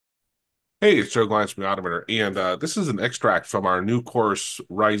Hey, it's Joe Glines from the Automator, and this is an extract from our new course,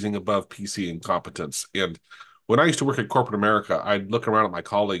 Rising Above PC Incompetence. And when I used to work at corporate America, I'd look around at my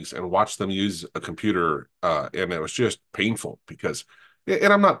colleagues and watch them use a computer, and it was just painful because,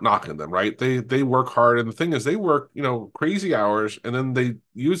 and I'm not knocking them, right? They work hard, and the thing is, they work, crazy hours, and then they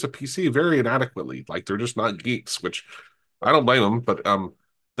use a PC very inadequately, like they're just not geeks, which I don't blame them, but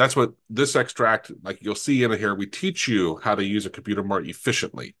that's what this extract, like you'll see in here, we teach you how to use a computer more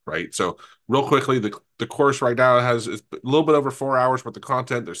efficiently, right? So real quickly, the course right now has a little bit over 4 hours worth of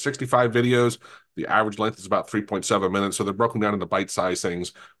content. There's 65 videos. The average length is about 3.7 minutes. So they're broken down into bite-sized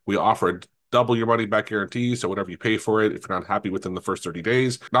things. We offer a double your money back guarantee. So whatever you pay for it, if you're not happy within the first 30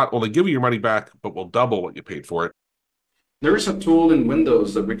 days, not only give you your money back, but we'll double what you paid for it. There is a tool in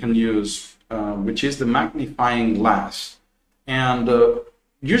Windows that we can use, which is the magnifying glass. And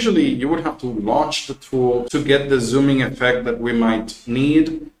usually you would have to launch the tool to get the zooming effect that we might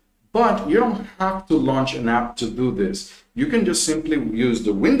need, but you don't have to launch an app to do this. You can just simply use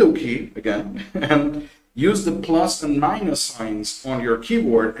the window key again and use the plus and minus signs on your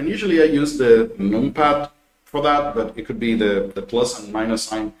keyboard. And usually I use the numpad for that, but it could be the plus and minus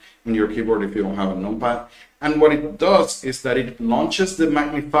sign in your keyboard if you don't have a numpad. And what it does is that it launches the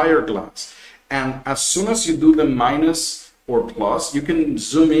magnifier glass. And as soon as you do the minus or plus, you can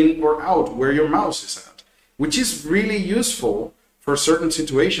zoom in or out where your mouse is at, which is really useful for certain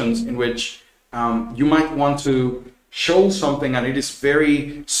situations in which you might want to show something and it is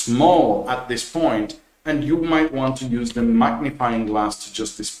very small at this point, and you might want to use the magnifying glass to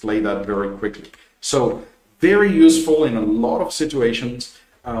just display that very quickly. So very useful in a lot of situations.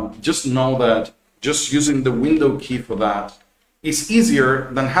 Just know that just using the window key for that is easier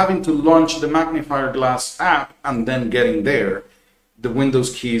than having to launch the magnifier glass app and then getting there. The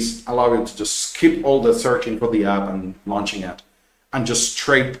Windows keys allow you to just skip all the searching for the app and launching it and just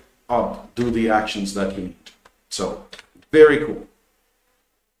straight up do the actions that you need. So very cool.